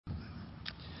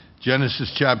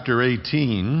Genesis chapter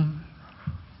 18.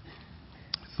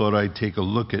 Thought I'd take a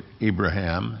look at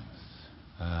Abraham,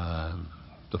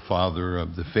 the father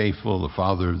of the faithful, the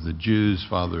father of the Jews,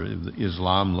 father of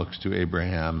Islam looks to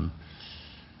Abraham.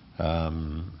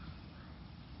 The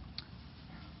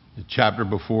chapter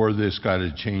before this, God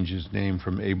had changed his name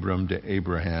from Abram to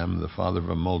Abraham, the father of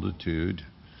a multitude.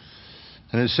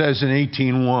 And it says in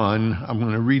 18:1, I'm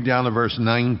going to read down to verse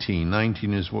 19.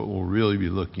 19 is what we'll really be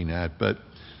looking at. But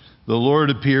the Lord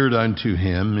appeared unto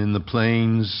him in the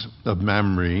plains of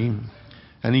Mamre,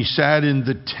 and he sat in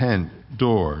the tent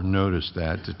door. Notice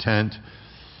that, the tent,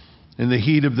 in the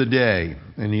heat of the day.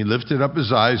 And he lifted up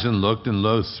his eyes and looked, and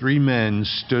lo, 3 men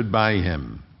stood by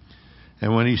him.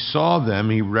 And when he saw them,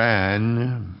 he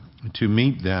ran to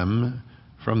meet them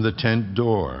from the tent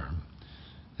door.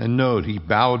 And note, he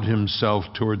bowed himself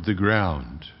toward the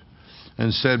ground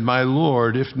and said, My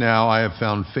Lord, if now I have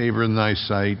found favor in thy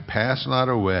sight, pass not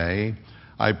away,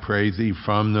 I pray thee,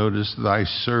 from, notice, thy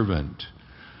servant.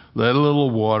 Let a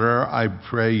little water, I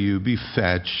pray you, be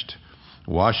fetched.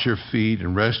 Wash your feet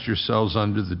and rest yourselves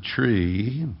under the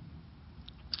tree.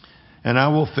 And I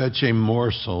will fetch a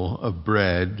morsel of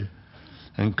bread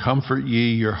and comfort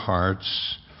ye your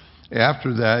hearts.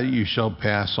 After that you shall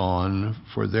pass on,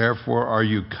 for therefore are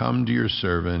you come to your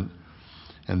servant.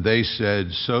 And they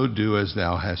said, So do as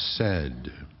thou hast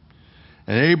said.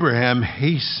 And Abraham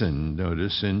hastened,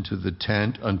 notice, into the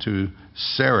tent unto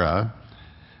Sarah,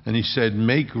 and he said,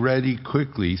 Make ready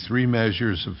quickly 3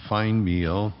 measures of fine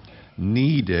meal,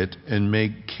 knead it, and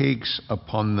make cakes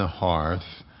upon the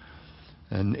hearth.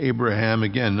 And Abraham,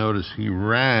 again, notice, he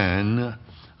ran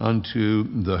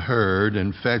unto the herd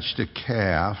and fetched a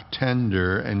calf,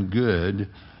 tender and good,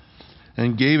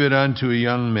 and gave it unto a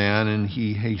young man, and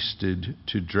he hasted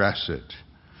to dress it.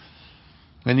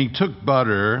 And he took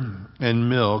butter and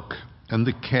milk and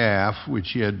the calf which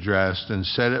he had dressed, and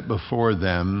set it before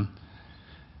them,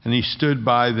 and he stood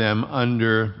by them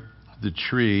under the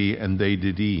tree, and they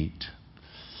did eat.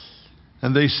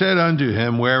 And they said unto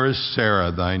him, Where is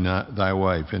Sarah thy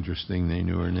wife? Interesting, they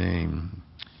knew her name.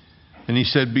 And he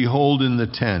said, Behold, in the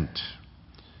tent.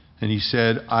 And he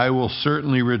said, I will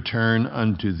certainly return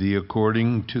unto thee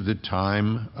according to the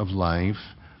time of life.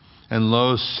 And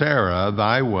lo, Sarah,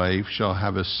 thy wife, shall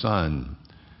have a son.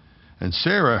 And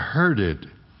Sarah heard it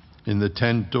in the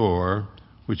tent door,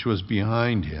 which was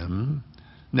behind him.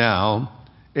 Now,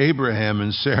 Abraham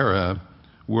and Sarah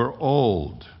were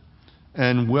old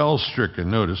and well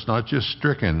stricken. Notice, not just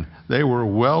stricken, they were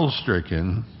well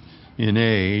stricken in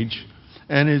age.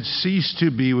 And it ceased to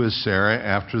be with Sarah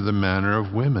after the manner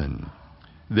of women.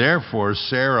 Therefore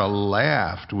Sarah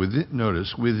laughed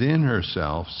within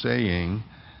herself, saying,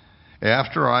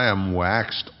 After I am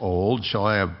waxed old, shall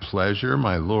I have pleasure,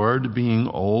 my Lord, being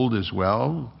old as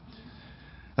well?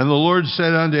 And the Lord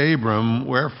said unto Abram,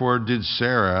 Wherefore did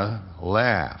Sarah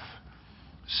laugh,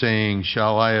 saying,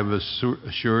 Shall I of a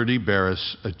surety bear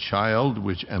a child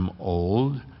which am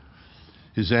old?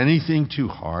 Is anything too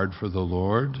hard for the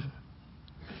Lord?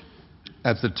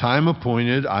 At the time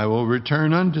appointed I will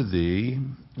return unto thee,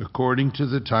 according to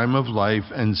the time of life,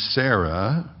 and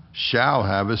Sarah shall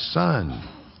have a son.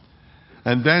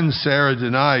 And then Sarah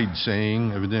denied,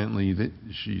 saying, evidently that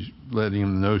she's letting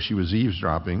him know she was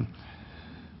eavesdropping.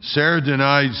 Sarah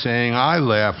denied, saying, I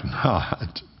laugh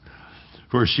not,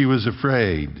 for she was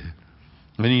afraid.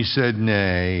 And he said,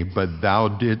 Nay, but thou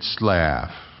didst laugh.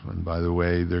 And by the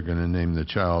way, they're going to name the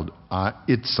child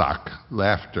Itzhak,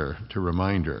 laughter, to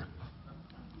remind her.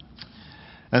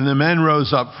 And the men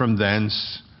rose up from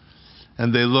thence,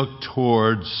 and they looked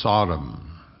toward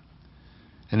Sodom.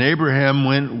 And Abraham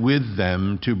went with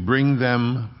them to bring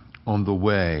them on the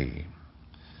way.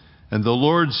 And the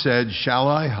Lord said, Shall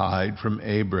I hide from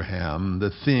Abraham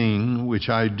the thing which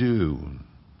I do?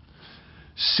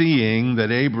 Seeing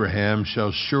that Abraham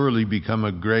shall surely become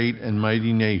a great and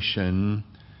mighty nation,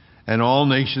 and all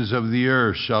nations of the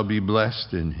earth shall be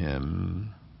blessed in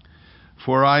him.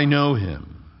 For I know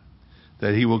him,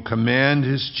 that he will command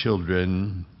his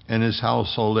children and his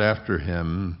household after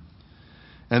him,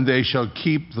 and they shall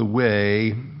keep the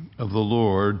way of the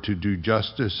Lord to do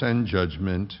justice and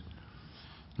judgment,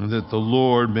 and that the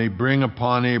Lord may bring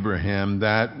upon Abraham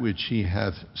that which he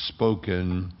hath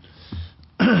spoken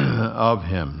of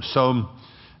him. So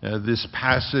this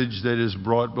passage that is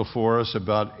brought before us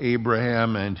about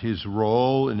Abraham and his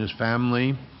role in his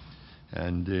family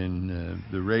and in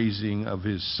the raising of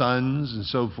his sons and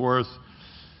so forth,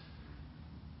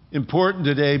 important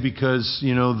today because,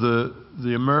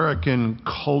 the American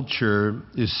culture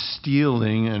is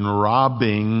stealing and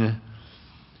robbing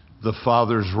the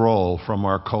father's role from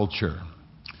our culture.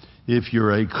 If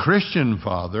you're a Christian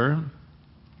father,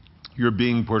 you're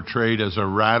being portrayed as a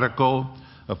radical,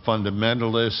 a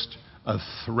fundamentalist, a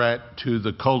threat to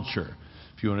the culture.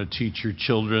 If you want to teach your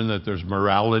children that there's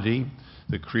morality,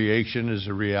 that creation is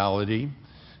a reality,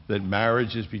 that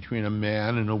marriage is between a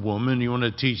man and a woman, you want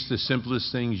to teach the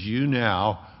simplest things, you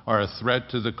now are a threat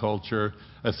to the culture,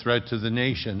 a threat to the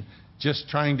nation, just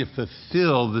trying to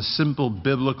fulfill the simple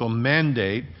biblical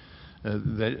mandate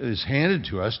that is handed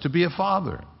to us to be a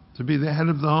father, to be the head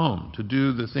of the home, to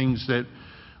do the things that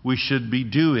we should be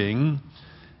doing.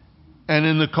 And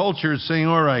in the culture, it's saying,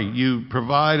 all right, you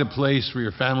provide a place for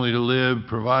your family to live,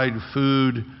 provide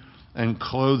food and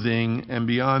clothing, and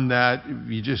beyond that,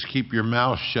 if you just keep your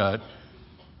mouth shut,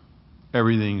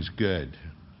 everything's good.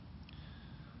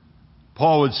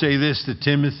 Paul would say this to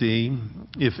Timothy,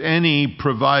 if any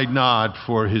provide not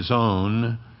for his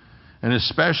own, and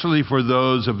especially for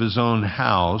those of his own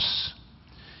house,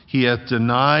 he hath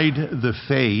denied the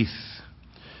faith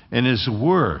and is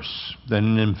worse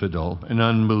than an infidel, an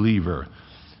unbeliever.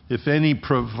 If any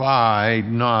provide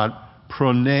not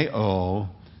proneo,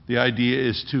 the idea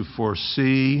is to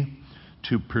foresee,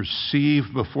 to perceive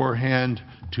beforehand,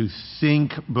 to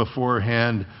think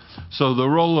beforehand. So the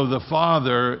role of the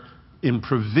father in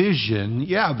provision,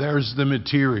 yeah, there's the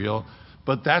material,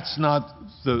 but that's not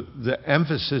the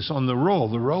emphasis on the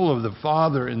role. The role of the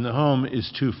father in the home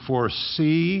is to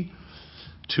foresee,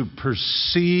 to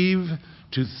perceive,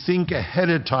 to think ahead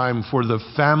of time for the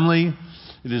family.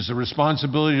 It is the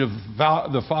responsibility of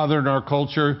the father in our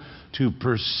culture to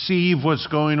perceive what's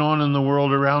going on in the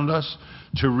world around us,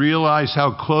 to realize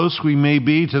how close we may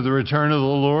be to the return of the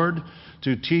Lord,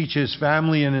 to teach his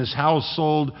family and his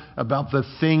household about the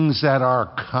things that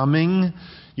are coming.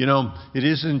 You know, it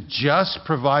isn't just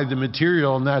provide the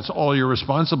material and that's all you're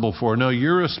responsible for. No,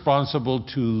 you're responsible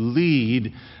to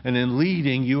lead, and in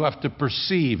leading you have to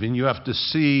perceive and you have to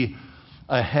see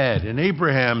ahead. And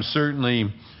Abraham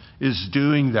certainly is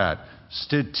doing that.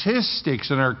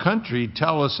 Statistics in our country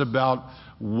tell us about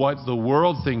what the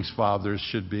world thinks fathers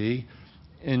should be,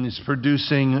 and it's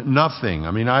producing nothing.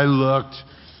 I mean, I looked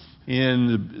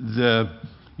in the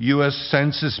U.S.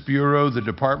 Census Bureau, the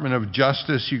Department of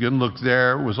Justice, you can look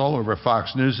there. It was all over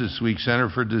Fox News this week. Center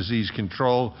for Disease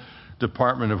Control,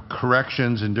 Department of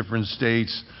Corrections in different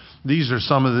states. These are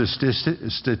some of the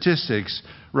statistics.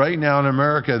 Right now in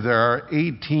America, there are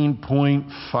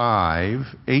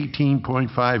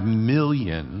 18.5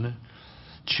 million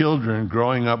children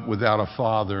growing up without a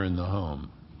father in the home.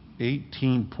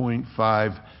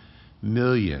 18.5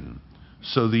 million.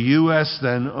 So the U.S.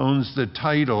 then owns the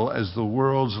title as the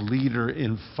world's leader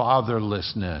in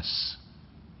fatherlessness.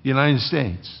 United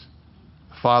States.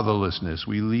 Fatherlessness.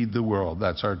 We lead the world.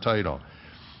 That's our title.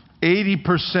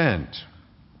 80%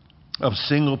 of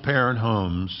single-parent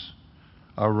homes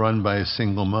are run by a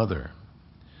single mother.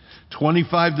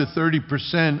 25 to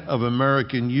 30% of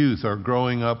American youth are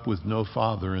growing up with no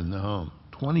father in the home.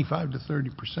 25 to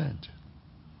 30%.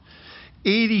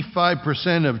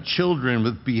 85% of children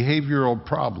with behavioral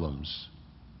problems.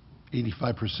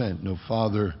 85%, no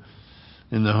father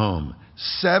in the home.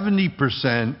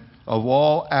 70% of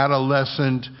all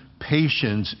adolescent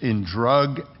patients in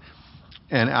drug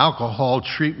and alcohol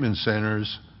treatment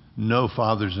centers, no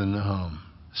fathers in the home.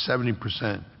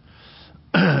 70%.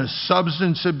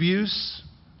 Substance abuse,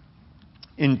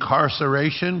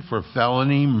 incarceration for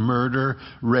felony, murder,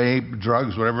 rape,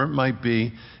 drugs, whatever it might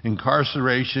be,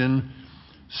 incarceration,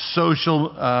 social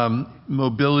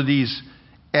mobilities,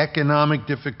 economic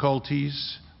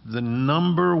difficulties. The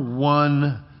number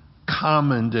one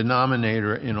common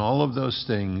denominator in all of those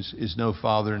things is no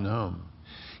father in the home.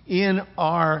 In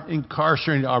our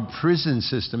incarcerated, our prison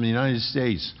system in the United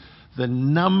States, the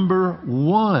number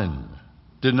one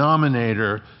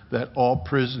denominator that all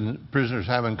prisoners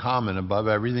have in common above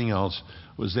everything else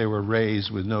was they were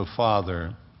raised with no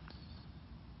father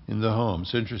in the home.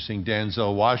 It's interesting,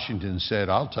 Denzel Washington said,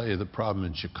 I'll tell you the problem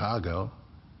in Chicago.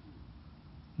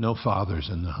 No fathers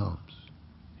in the homes.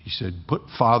 He said, put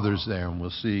fathers there and we'll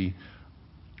see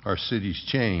our cities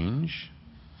change.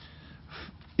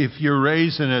 If you're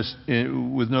raised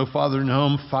with no father in the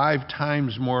home, 5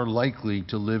 times more likely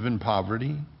to live in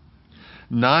poverty,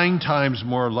 9 times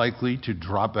more likely to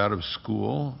drop out of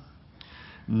school.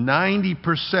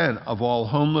 90% of all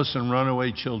homeless and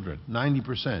runaway children,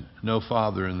 90%, no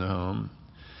father in the home.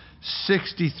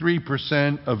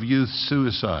 63% of youth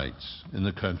suicides in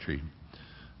the country,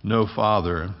 no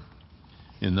father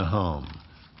in the home.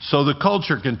 So the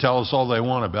culture can tell us all they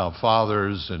want about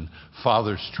fathers and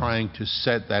fathers trying to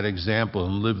set that example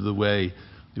and live the way,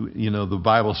 the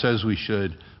Bible says we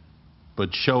should. but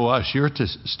show us your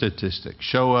statistic.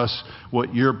 Show us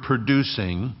what you're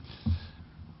producing.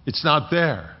 It's not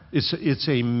there. It's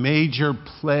a major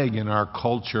plague in our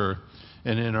culture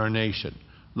and in our nation.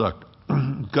 Look,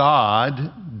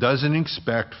 God doesn't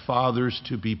expect fathers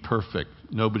to be perfect.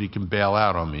 Nobody can bail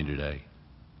out on me today.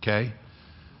 Okay?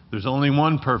 There's only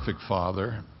one perfect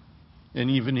father, and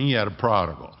even he had a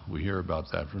prodigal. We hear about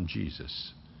that from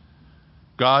Jesus.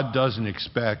 God doesn't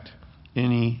expect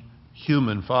any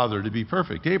human father to be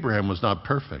perfect. Abraham was not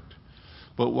perfect.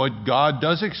 But what God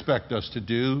does expect us to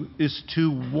do is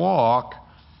to walk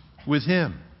with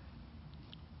him.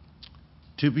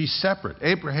 To be separate.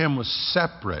 Abraham was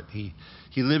separate. He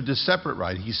lived a separate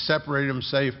life. He separated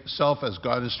himself as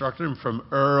God instructed him from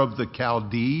Ur of the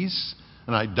Chaldees,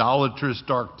 an idolatrous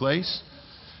dark place.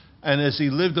 And as he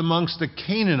lived amongst the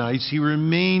Canaanites, he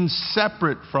remained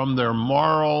separate from their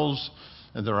morals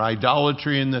and their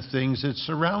idolatry and the things that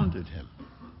surrounded him.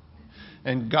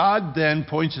 And God then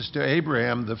points us to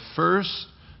Abraham, the first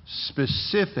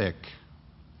specific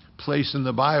place in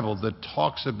the Bible that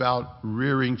talks about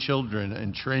rearing children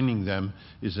and training them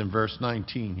is in verse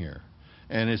 19 here.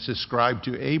 And it's ascribed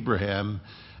to Abraham,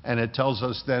 and it tells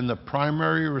us then the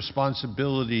primary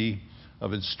responsibility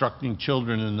of instructing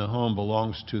children in the home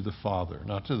belongs to the father,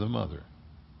 not to the mother.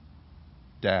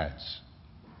 Dads.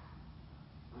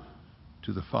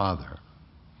 To the father.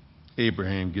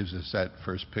 Abraham gives us that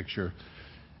first picture.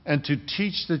 And to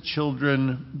teach the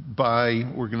children by,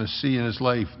 we're going to see in his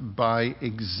life, by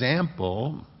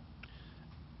example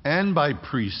and by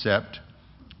precept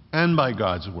and by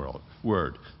God's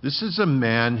word. This is a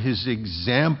man, his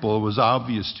example was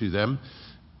obvious to them.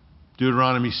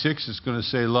 Deuteronomy 6 is going to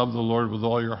say, love the Lord with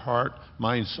all your heart,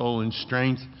 mind, soul, and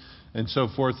strength, and so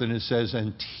forth. And it says,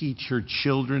 and teach your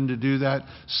children to do that.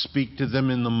 Speak to them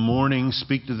in the morning.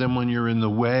 Speak to them when you're in the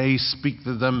way. Speak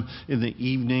to them in the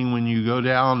evening when you go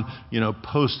down.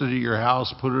 Post it at your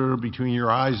house. Put it between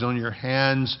your eyes, on your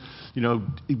hands.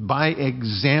 By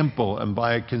example and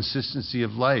by a consistency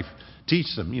of life.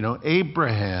 Teach them.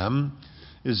 Abraham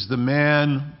is the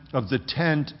man of the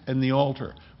tent and the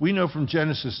altar. We know from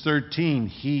Genesis 13,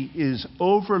 he is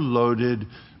overloaded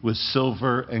with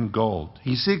silver and gold.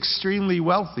 He's extremely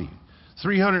wealthy.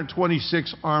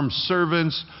 326 armed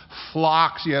servants,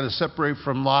 flocks he had to separate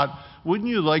from Lot. Wouldn't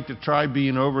you like to try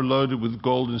being overloaded with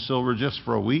gold and silver just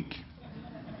for a week?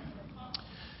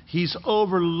 He's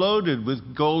overloaded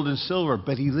with gold and silver,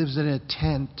 but he lives in a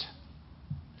tent.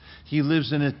 He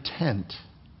lives in a tent.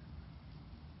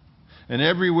 And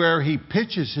everywhere he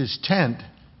pitches his tent,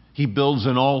 he builds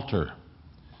an altar.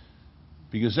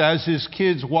 Because as his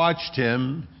kids watched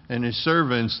him and his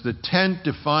servants, the tent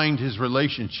defined his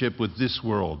relationship with this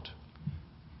world.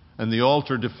 And the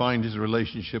altar defined his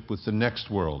relationship with the next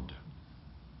world.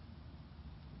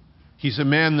 He's a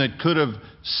man that could have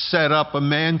set up a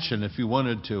mansion if he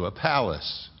wanted to, a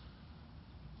palace.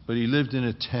 But he lived in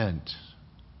a tent.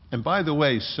 And by the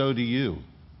way, so do you.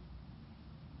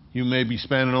 You may be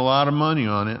spending a lot of money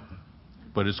on it,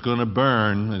 but it's going to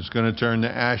burn. It's going to turn to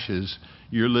ashes.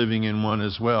 You're living in one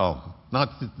as well. Not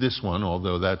this one,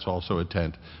 although that's also a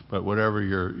tent, but whatever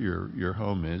your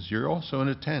home is, you're also in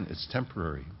a tent. It's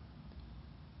temporary.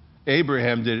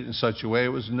 Abraham did it in such a way it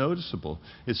was noticeable.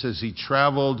 It says he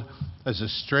traveled as a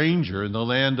stranger in the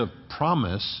land of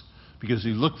promise because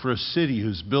he looked for a city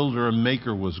whose builder and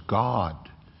maker was God.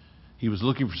 He was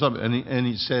looking for something. And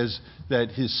he says that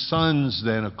his sons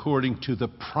then, according to the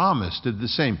promise, did the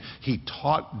same. He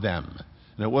taught them.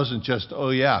 And it wasn't just,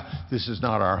 oh yeah, this is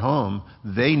not our home.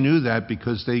 They knew that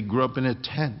because they grew up in a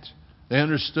tent. They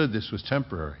understood this was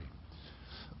temporary.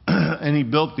 And he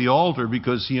built the altar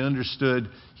because he understood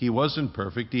he wasn't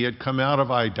perfect. He had come out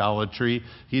of idolatry.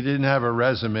 He didn't have a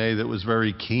resume that was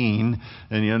very keen.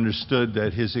 And he understood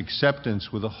that his acceptance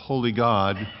with a holy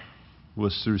God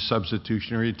was through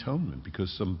substitutionary atonement because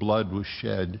some blood was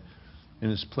shed in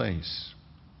his place.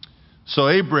 So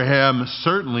Abraham,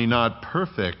 certainly not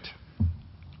perfect,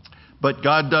 but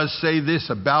God does say this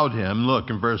about him. Look,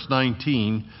 in verse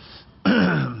 19,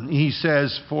 he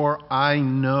says, for I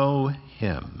know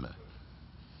him.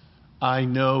 I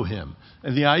know him.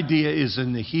 And the idea is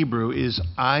in the Hebrew is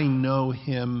I know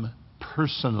him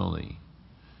personally.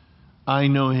 I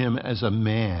know him as a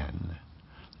man.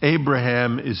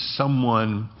 Abraham is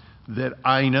someone that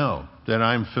I know, that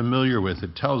I'm familiar with.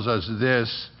 It tells us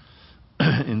this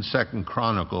in 2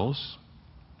 Chronicles.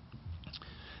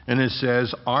 And it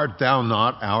says, art thou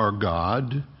not our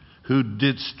God, who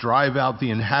didst drive out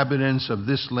the inhabitants of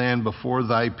this land before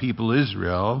thy people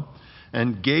Israel,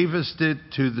 and gavest it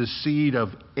to the seed of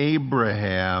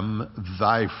Abraham,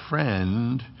 thy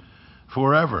friend,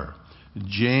 forever.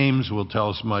 James will tell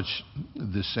us much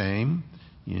the same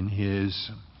in his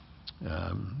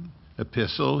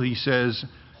epistle. He says,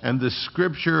 "And the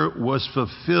scripture was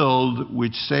fulfilled,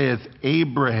 which saith,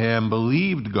 Abraham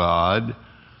believed God,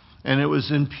 and it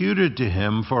was imputed to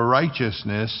him for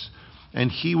righteousness,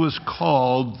 and he was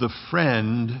called the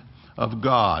friend of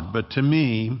God." But to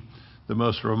me, the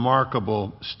most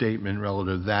remarkable statement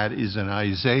relative to that is in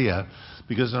Isaiah,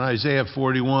 because in Isaiah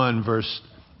 41, verse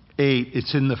 8,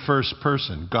 it's in the first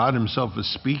person. God himself is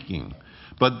speaking.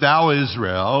 "But thou,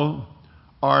 Israel,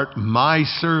 art my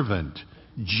servant,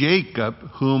 Jacob,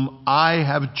 whom I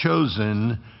have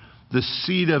chosen, the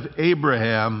seed of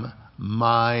Abraham,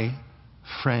 my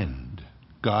friend."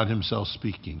 God himself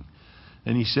speaking.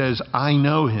 And he says, I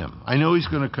know him. I know he's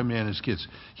going to command his kids.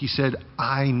 He said,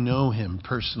 I know him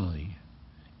personally.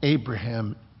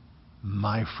 Abraham,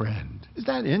 my friend. Is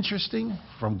that interesting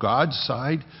from God's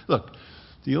side? Look,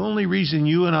 the only reason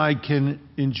you and I can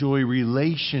enjoy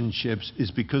relationships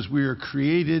is because we are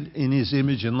created in his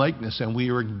image and likeness, and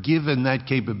we were given that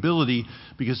capability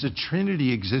because the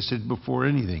Trinity existed before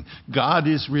anything. God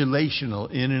is relational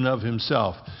in and of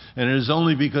himself, and it is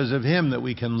only because of him that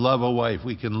we can love a wife,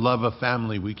 we can love a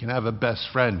family, we can have a best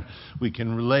friend, we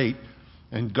can relate.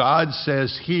 And God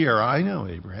says here, I know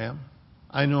Abraham.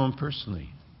 I know him personally.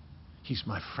 He's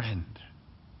my friend.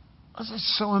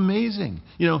 That's so amazing.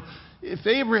 You know, if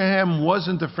Abraham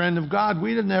wasn't a friend of God,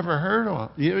 we'd have never heard of him.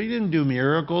 You know, he didn't do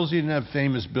miracles. He didn't have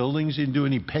famous buildings. He didn't do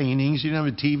any paintings. He didn't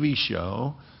have a TV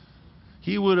show.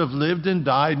 He would have lived and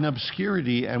died in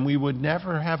obscurity, and we would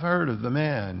never have heard of the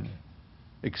man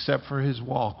except for his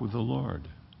walk with the Lord.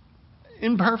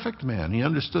 Imperfect man. He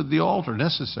understood the altar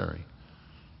necessary.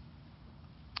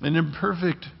 An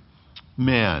imperfect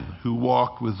man who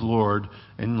walked with the Lord,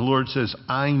 and the Lord says,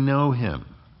 I know him.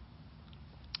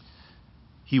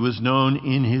 He was known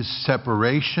in his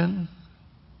separation.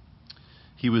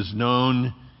 He was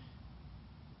known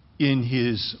in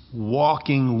his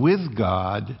walking with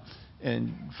God.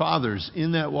 And fathers,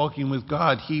 in that walking with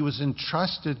God, he was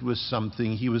entrusted with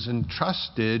something. He was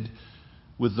entrusted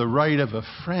with the right of a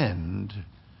friend,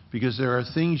 because there are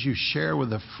things you share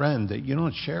with a friend that you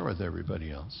don't share with everybody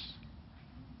else.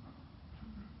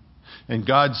 And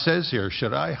God says here,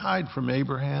 should I hide from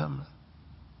Abraham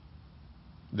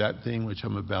that thing which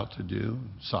I'm about to do,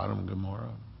 Sodom and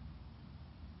Gomorrah?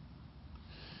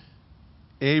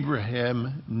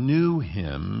 Abraham knew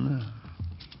him.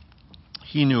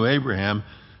 He knew Abraham.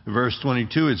 Verse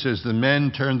 22, it says, the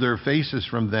men turned their faces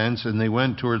from thence, and they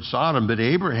went toward Sodom. But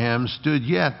Abraham stood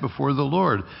yet before the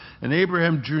Lord. And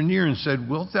Abraham drew near and said,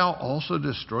 wilt thou also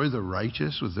destroy the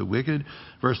righteous with the wicked?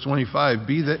 Verse 25,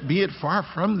 be it far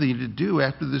from thee to do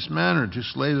after this manner, to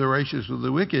slay the righteous with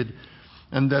the wicked,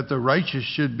 and that the righteous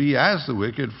should be as the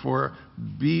wicked, for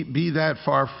be that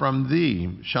far from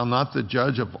thee. Shall not the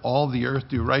judge of all the earth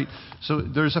do right? So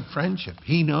there's a friendship.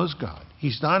 He knows God.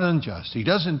 He's not unjust. He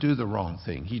doesn't do the wrong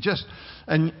thing. He just,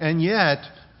 and yet,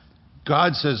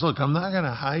 God says, look, I'm not going to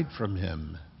hide from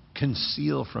him,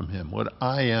 conceal from him what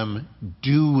I am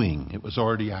doing. It was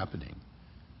already happening.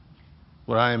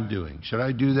 What I am doing. Should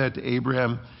I do that to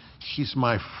Abraham? He's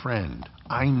my friend.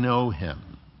 I know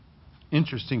him.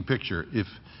 Interesting picture. If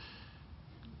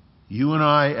you and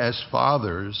I, as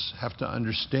fathers, have to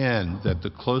understand that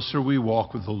the closer we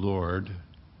walk with the Lord,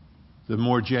 the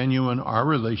more genuine our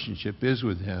relationship is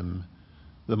with him,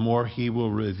 the more he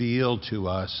will reveal to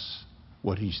us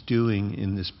what he's doing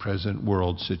in this present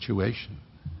world situation.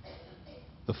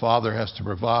 The Father has to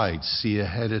provide, see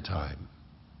ahead of time,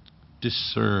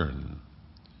 discern.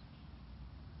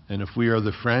 And if we are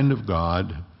the friend of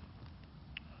God,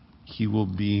 he will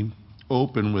be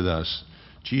open with us.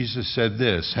 Jesus said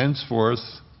this, henceforth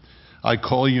I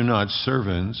call you not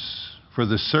servants, for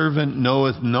the servant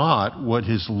knoweth not what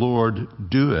his Lord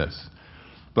doeth.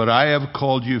 But I have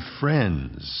called you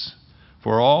friends,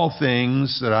 for all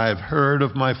things that I have heard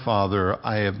of my Father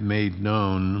I have made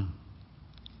known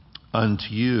unto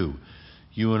you.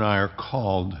 You and I are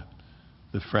called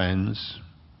the friends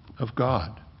of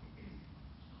God.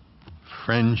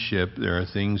 Friendship, there are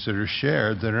things that are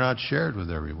shared that are not shared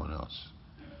with everyone else.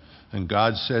 And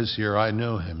God says here, I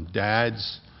know him.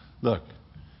 Dads, look,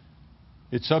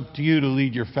 it's up to you to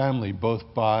lead your family both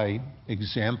by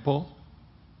example,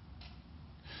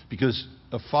 because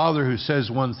a father who says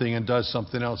one thing and does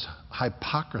something else,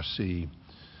 hypocrisy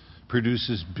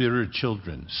produces bitter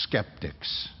children,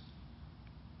 skeptics,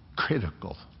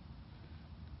 critical,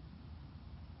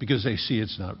 because they see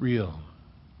it's not real.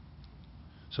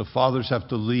 So fathers have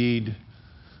to lead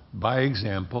by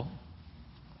example.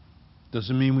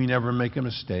 Doesn't mean we never make a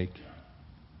mistake.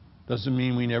 Doesn't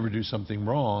mean we never do something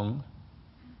wrong.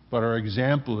 But our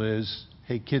example is,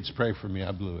 hey, kids, pray for me.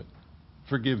 I blew it.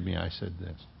 Forgive me, I said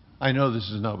this. I know this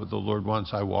is not what the Lord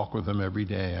wants. I walk with him every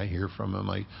day. I hear from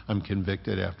him. I'm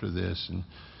convicted after this. And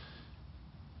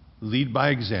lead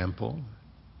by example.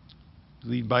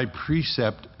 Lead by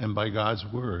precept and by God's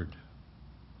word.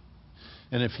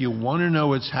 And if you want to know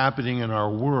what's happening in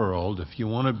our world, if you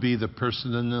want to be the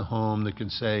person in the home that can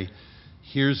say,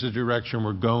 here's the direction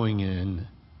we're going in,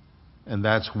 and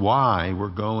that's why we're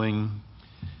going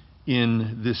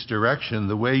in this direction,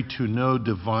 the way to know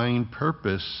divine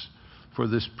purpose for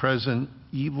this present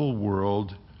evil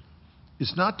world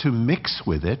is not to mix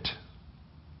with it.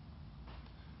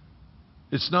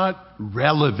 It's not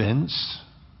relevance.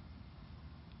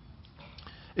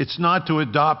 It's not to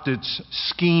adopt its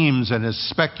schemes and its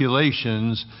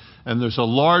speculations. And there's a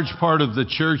large part of the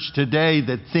church today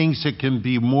that thinks it can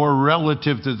be more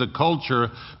relative to the culture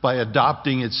by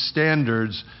adopting its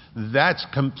standards. That's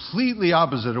completely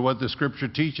opposite of what the Scripture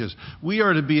teaches. We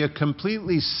are to be a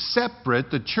completely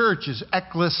separate, the church is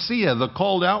ecclesia, the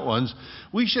called out ones.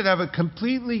 We should have a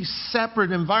completely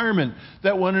separate environment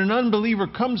that when an unbeliever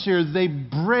comes here, they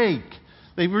break.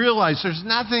 They realize there's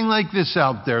nothing like this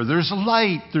out there. There's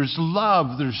light, there's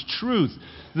love, there's truth.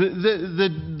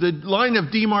 The line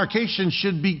of demarcation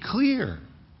should be clear.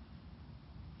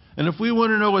 And if we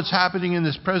want to know what's happening in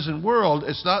this present world,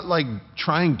 it's not like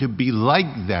trying to be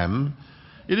like them.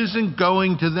 It isn't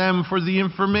going to them for the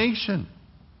information.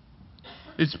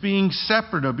 It's being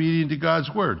separate, obedient to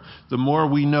God's word. The more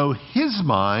we know his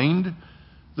mind,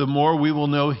 the more we will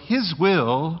know his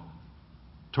will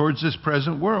towards this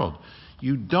present world.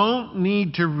 You don't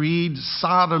need to read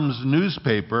Sodom's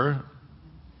newspaper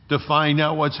to find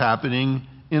out what's happening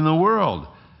in the world.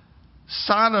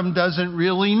 Sodom doesn't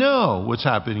really know what's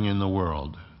happening in the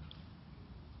world.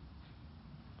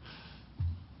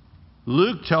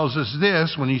 Luke tells us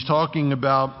this when he's talking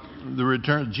about the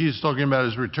return, Jesus talking about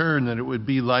his return, that it would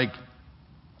be like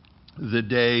the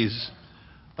days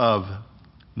of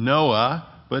Noah.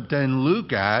 But then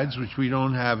Luke adds, which we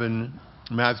don't have in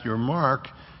Matthew or Mark,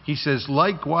 he says,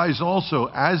 likewise also,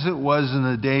 as it was in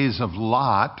the days of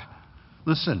Lot,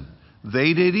 listen,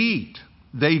 they did eat,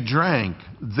 they drank,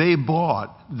 they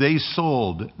bought, they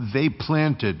sold, they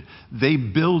planted, they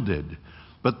builded.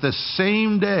 But the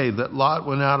same day that Lot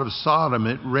went out of Sodom,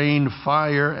 it rained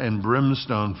fire and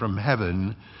brimstone from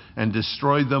heaven and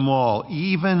destroyed them all.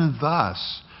 Even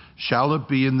thus shall it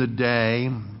be in the day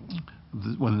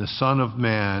when the Son of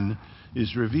Man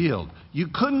is revealed. You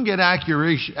couldn't get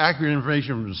accurate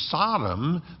information from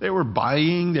Sodom. They were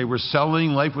buying, they were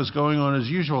selling, life was going on as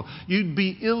usual. You'd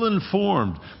be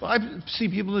ill-informed. Well, I see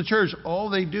people in the church, all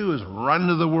they do is run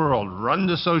to the world, run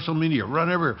to social media, run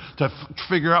everywhere to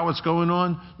figure out what's going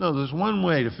on. No, there's one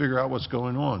way to figure out what's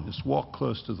going on. Just walk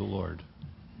close to the Lord.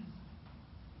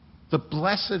 The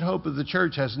blessed hope of the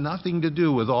church has nothing to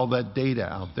do with all that data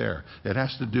out there. It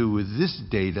has to do with this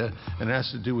data, and it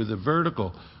has to do with the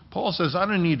vertical. Paul says, I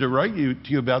don't need to write to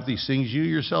you about these things. You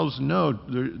yourselves know.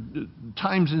 The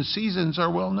times and seasons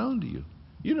are well known to you.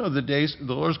 You know the days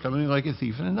the Lord's coming like a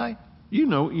thief in the night. You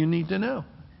know what you need to know.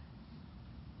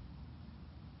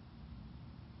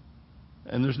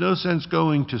 And there's no sense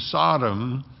going to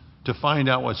Sodom to find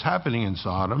out what's happening in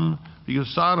Sodom,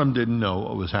 because Sodom didn't know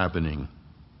what was happening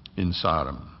in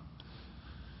Sodom.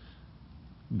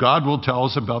 God will tell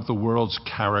us about the world's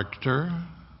character.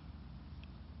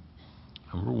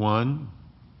 Number one,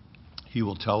 he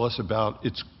will tell us about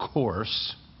its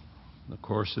course, the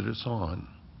course that it's on.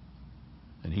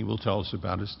 And he will tell us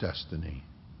about its destiny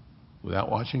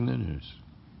without watching the news.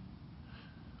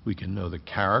 We can know the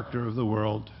character of the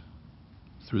world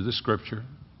through the Scripture.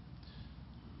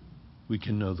 We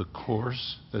can know the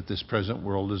course that this present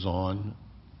world is on,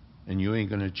 and you ain't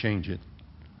going to change it.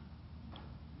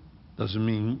 Doesn't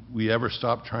mean we ever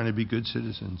stop trying to be good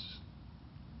citizens.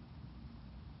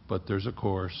 But there's a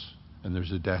course and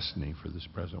there's a destiny for this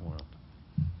present world.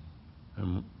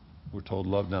 And we're told,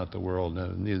 love not the world,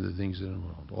 neither the things in the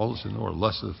world. All that's in the world,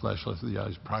 lust of the flesh, lust of the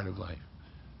eyes, pride of life.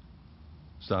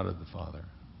 It's not of the Father.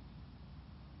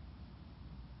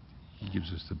 He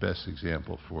gives us the best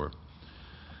example for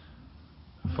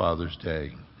Father's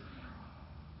Day.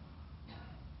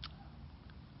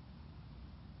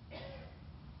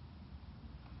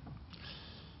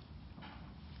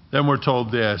 Then we're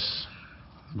told this.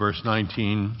 Verse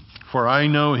 19, for I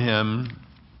know him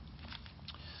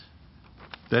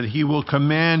that he will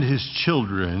command his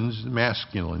children,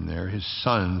 masculine there, his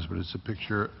sons, but it's a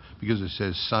picture because it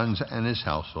says sons and his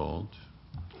household,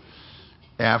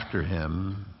 after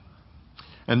him,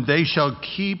 and they shall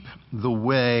keep the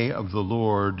way of the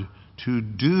Lord to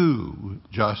do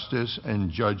justice and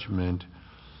judgment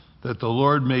that the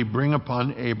Lord may bring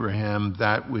upon Abraham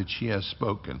that which he has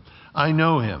spoken. I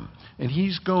know him, and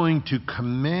he's going to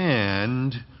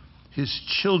command his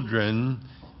children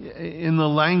in the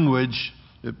language,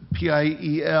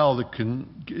 P-I-E-L,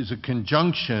 is a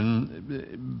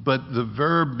conjunction, but the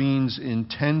verb means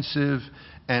intensive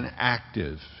and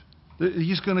active.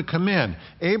 He's going to command.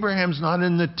 Abraham's not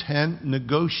in the tent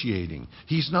negotiating.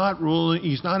 He's not ruling.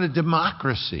 He's not a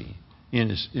democracy in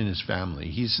his family.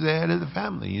 He's the head of the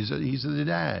family. He's the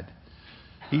dad.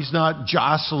 He's not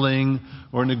jostling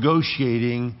or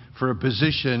negotiating for a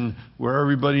position where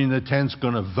everybody in the tent's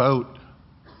going to vote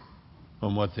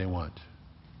on what they want.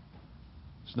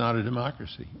 It's not a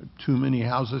democracy. Too many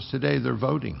houses today, they're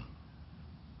voting.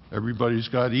 Everybody's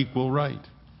got equal right.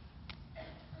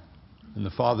 And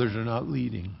the fathers are not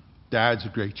leading. Dad's a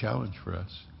great challenge for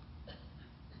us.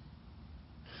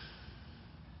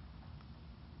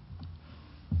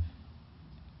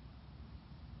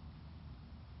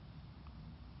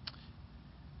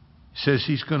 He says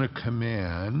he's going to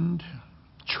command,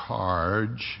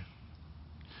 charge,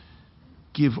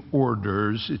 give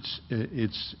orders.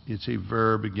 It's a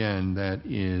verb, again, that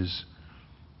is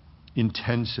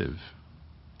intensive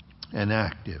and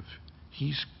active.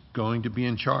 He's going to be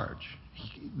in charge.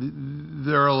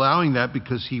 They're allowing that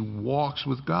because he walks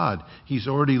with God. He's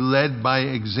already led by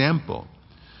example.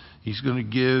 He's going to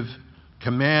give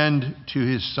command to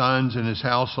his sons and his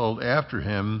household after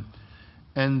him,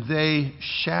 and they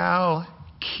shall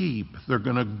keep. They're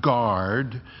going to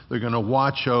guard. They're going to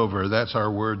watch over. That's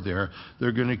our word there.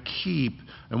 They're going to keep.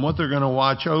 And what they're going to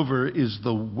watch over is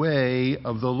the way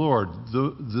of the Lord.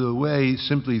 The way,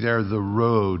 simply there, the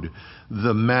road,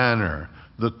 the manner,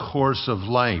 the course of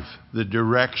life, the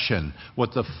direction,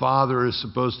 what the Father is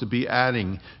supposed to be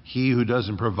adding. He who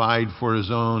doesn't provide for his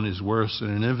own is worse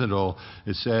than an infidel.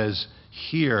 It says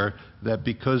here that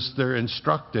because they're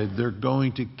instructed, they're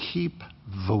going to keep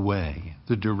the way,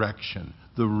 the direction,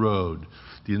 the road,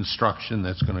 the instruction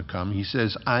that's going to come. He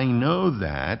says, I know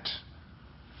that.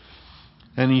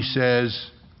 And he says,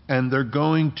 and they're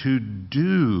going to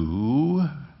do,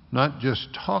 not just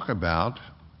talk about,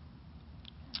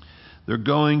 they're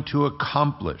going to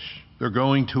accomplish. They're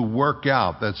going to work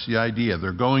out. That's the idea.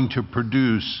 They're going to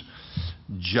produce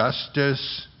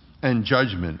justice and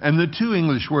judgment. And the two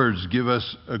English words give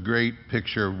us a great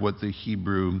picture of what the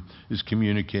Hebrew is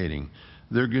communicating.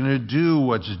 They're going to do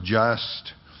what's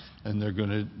just, and they're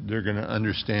going to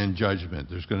understand judgment.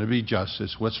 There's going to be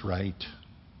justice. What's right?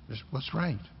 What's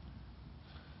right?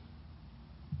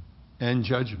 And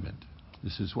judgment.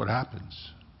 This is what happens.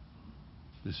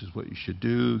 This is what you should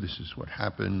do. This is what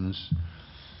happens.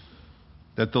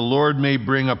 That the Lord may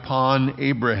bring upon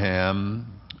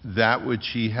Abraham that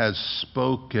which he has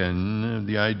spoken.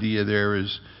 The idea there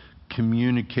is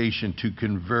communication, to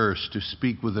converse, to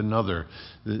speak with another.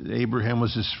 Abraham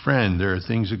was his friend. There are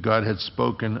things that God had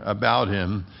spoken about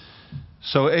him.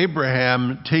 So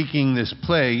Abraham taking this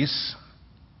place,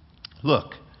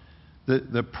 look,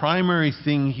 the primary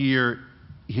thing here,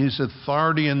 his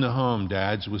authority in the home,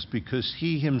 dads, was because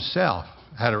he himself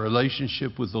had a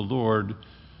relationship with the Lord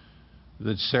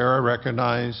that Sarah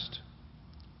recognized,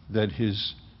 that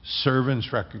his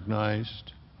servants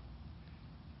recognized,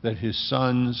 that his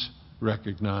sons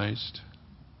recognized.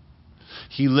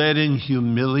 He led in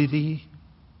humility.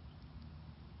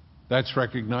 That's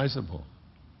recognizable.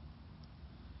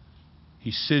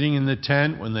 He's sitting in the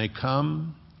tent when they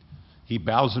come. He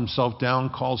bows himself down,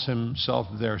 calls himself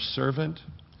their servant.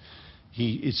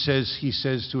 He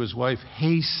says to his wife,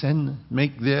 hasten,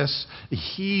 make this.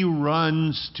 He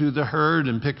runs to the herd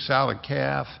and picks out a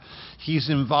calf. He's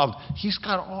involved.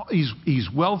 He's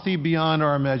wealthy beyond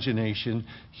our imagination.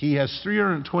 He has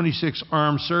 326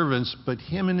 armed servants, but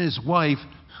him and his wife,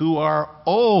 who are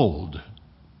old,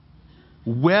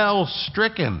 well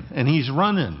stricken, and he's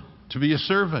running to be a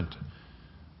servant.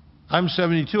 I'm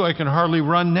 72. I can hardly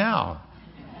run now.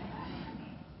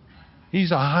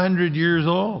 He's 100 years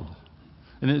old.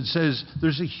 And it says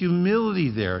there's a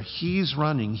humility there. He's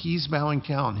running. He's bowing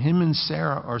down. Him and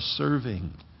Sarah are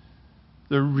serving.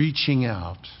 They're reaching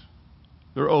out.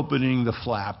 They're opening the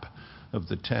flap of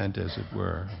the tent, as it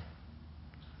were.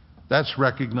 That's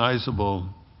recognizable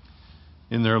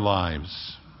in their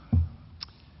lives.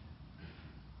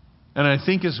 And I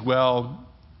think as well,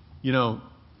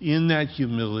 in that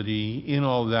humility, in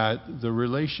all that, the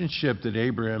relationship that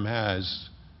Abraham has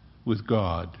with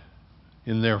God,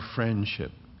 in their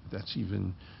friendship, that's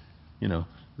even,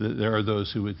 there are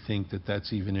those who would think that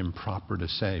that's even improper to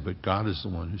say, but God is the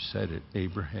one who said it,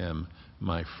 Abraham,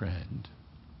 my friend.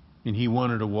 And he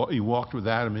walked with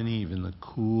Adam and Eve in the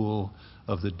cool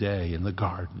of the day in the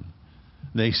garden.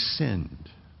 They sinned.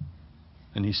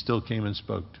 And he still came and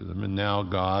spoke to them. And now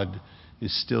God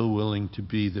is still willing to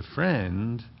be the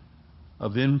friend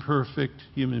of imperfect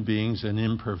human beings and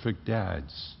imperfect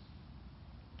dads.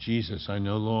 Jesus, I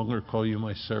no longer call you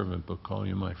my servant, but call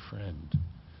you my friend.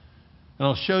 And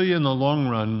I'll show you in the long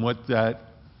run what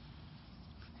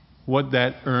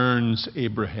that earns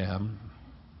Abraham.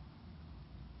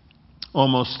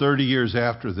 Almost 30 years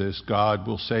after this, God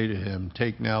will say to him,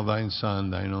 take now thine son,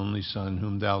 thine only son,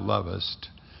 whom thou lovest,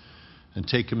 and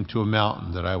take him to a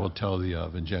mountain that I will tell thee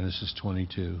of, in Genesis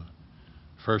 22.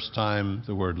 First time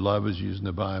the word love is used in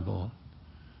the Bible.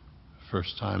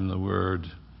 First time the word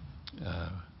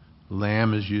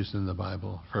lamb is used in the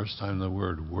Bible. First time the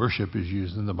word worship is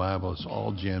used in the Bible. It's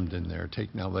all jammed in there.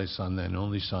 Take now thy son, thine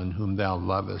only son, whom thou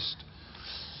lovest,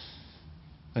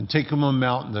 and take him a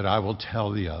mountain that I will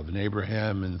tell thee of. And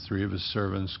Abraham and 3 of his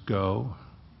servants go.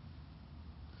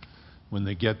 When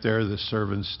they get there, the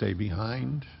servants stay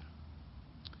behind.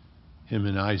 Him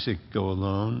and Isaac go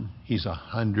alone. He's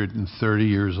 130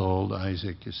 years old.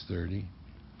 Isaac is 30.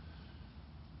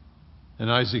 And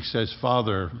Isaac says,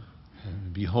 Father,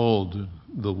 behold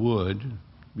the wood,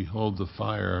 behold the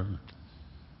fire.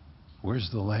 Where's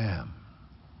the lamb?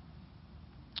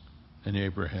 And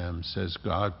Abraham says,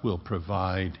 God will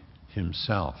provide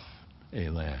himself a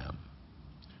lamb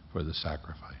for the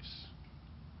sacrifice.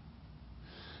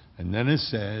 And then it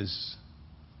says,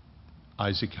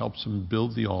 Isaac helps him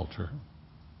build the altar.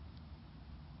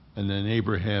 And then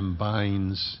Abraham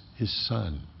binds his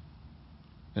son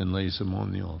and lays him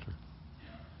on the altar.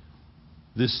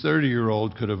 This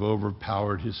 30-year-old could have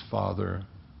overpowered his father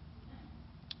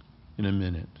in a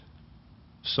minute.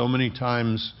 So many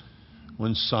times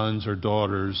when sons or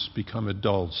daughters become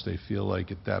adults, they feel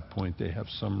like at that point they have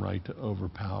some right to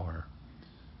overpower.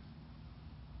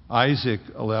 Isaac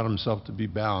allowed himself to be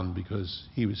bound because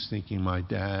he was thinking, my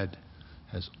dad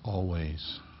has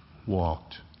always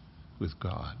walked with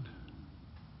God.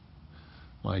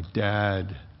 My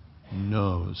dad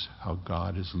knows how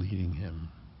God is leading him.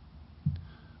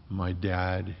 My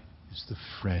dad is the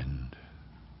friend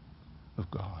of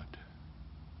God.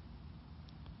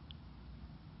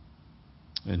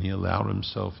 And he allowed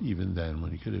himself, even then,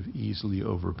 when he could have easily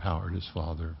overpowered his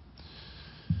father,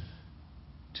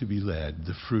 to be led.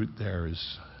 The fruit there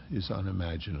is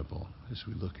unimaginable as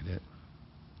we look at it.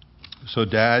 So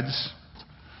dads,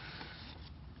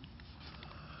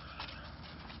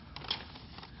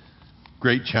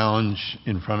 great challenge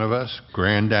in front of us.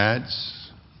 Granddads,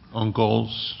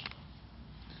 uncles,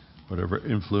 whatever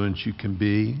influence you can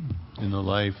be in the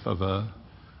life of a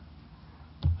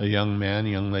young man, a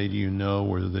young lady you know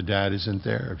where the dad isn't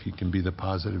there, if you can be the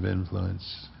positive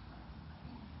influence.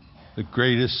 The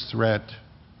greatest threat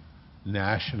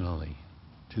nationally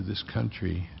to this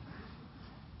country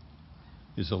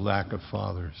is a lack of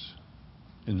fathers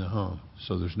in the home.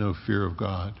 So there's no fear of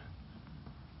God.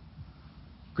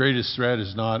 Greatest threat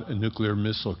is not a nuclear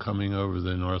missile coming over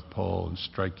the North Pole and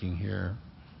striking here.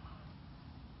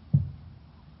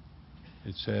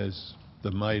 It says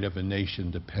the might of a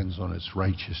nation depends on its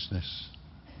righteousness.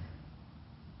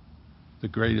 The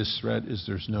greatest threat is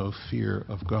there's no fear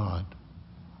of God.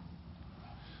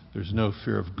 There's no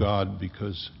fear of God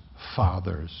because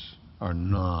fathers are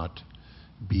not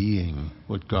being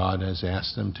what God has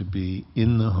asked them to be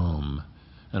in the home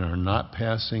and are not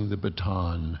passing the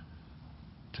baton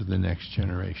to the next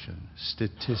generation.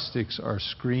 Statistics are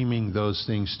screaming those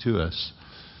things to us.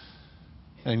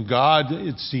 And God,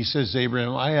 he says to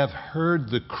Abraham, I have heard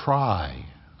the cry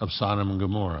of Sodom and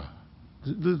Gomorrah.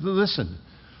 Listen,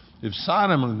 if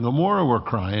Sodom and Gomorrah were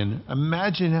crying,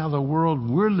 imagine how the world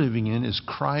we're living in is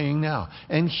crying now.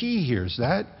 And he hears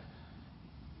that.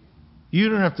 You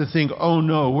don't have to think, oh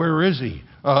no, where is he?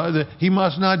 He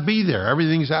must not be there.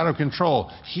 Everything's out of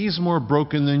control. He's more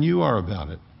broken than you are about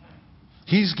it.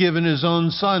 He's given his own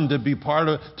son to be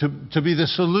to be the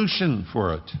solution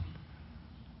for it.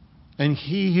 And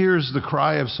he hears the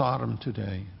cry of Sodom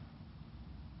today.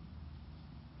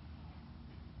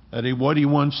 That what he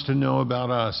wants to know about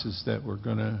us is that we're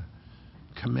going to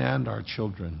command our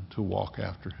children to walk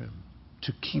after him,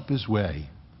 to keep his way,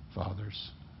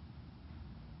 fathers.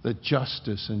 That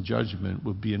justice and judgment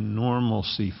would be a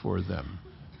normalcy for them.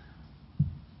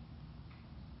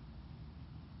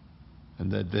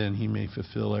 And that then he may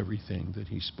fulfill everything that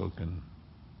he's spoken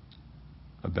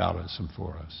about us and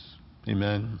for us.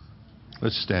 Amen.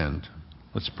 Let's stand.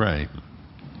 Let's pray.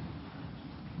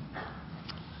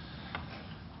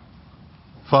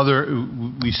 Father,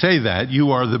 we say that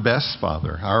you are the best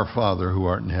Father, our Father who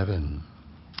art in heaven.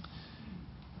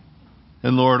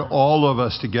 And Lord, all of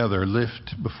us together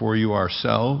lift before you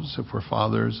ourselves, if we're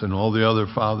fathers, and all the other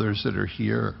fathers that are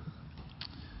here.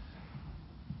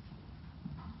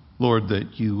 Lord,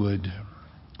 that you would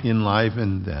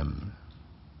enliven them,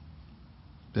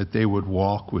 that they would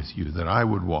walk with you, that I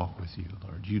would walk with you,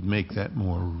 Lord. You'd make that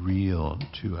more real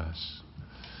to us.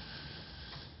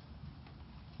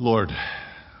 Lord,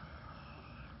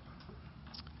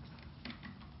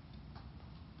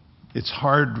 it's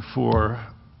hard for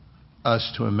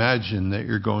us to imagine that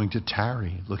you're going to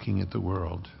tarry looking at the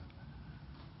world.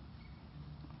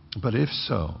 But if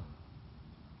so,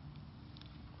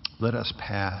 let us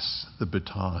pass the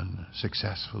baton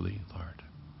successfully, Lord.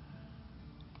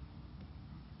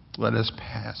 Let us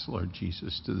pass, Lord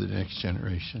Jesus, to the next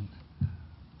generation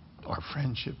our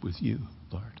friendship with you,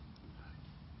 Lord.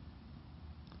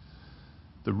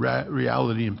 The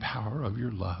reality and power of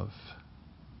your love,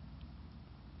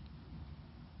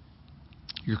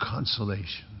 your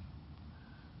consolation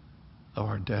of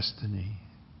our destiny,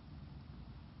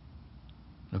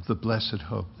 of the blessed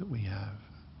hope that we have.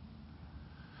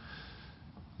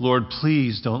 Lord,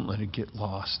 please don't let it get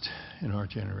lost in our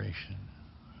generation.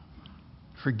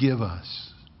 Forgive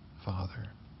us, Father.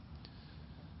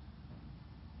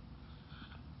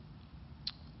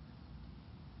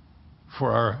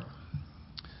 For our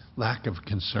lack of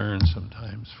concern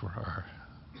sometimes, for our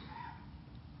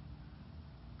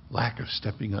lack of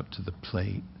stepping up to the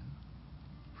plate.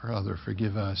 Father,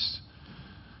 forgive us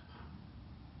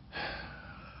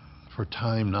for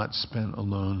time not spent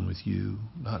alone with you,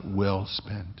 not well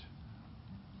spent,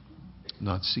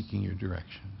 not seeking your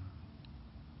direction.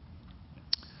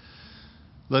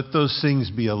 Let those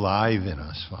things be alive in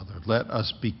us, Father. Let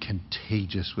us be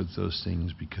contagious with those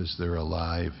things because they're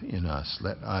alive in us.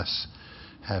 Let us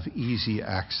have easy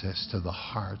access to the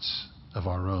hearts of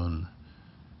our own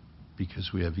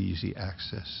because we have easy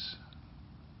access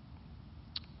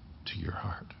to your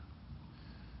heart.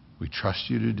 We trust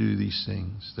you to do these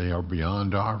things. They are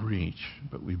beyond our reach,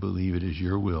 but we believe it is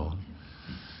your will.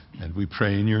 And we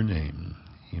pray in your name.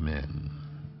 Amen.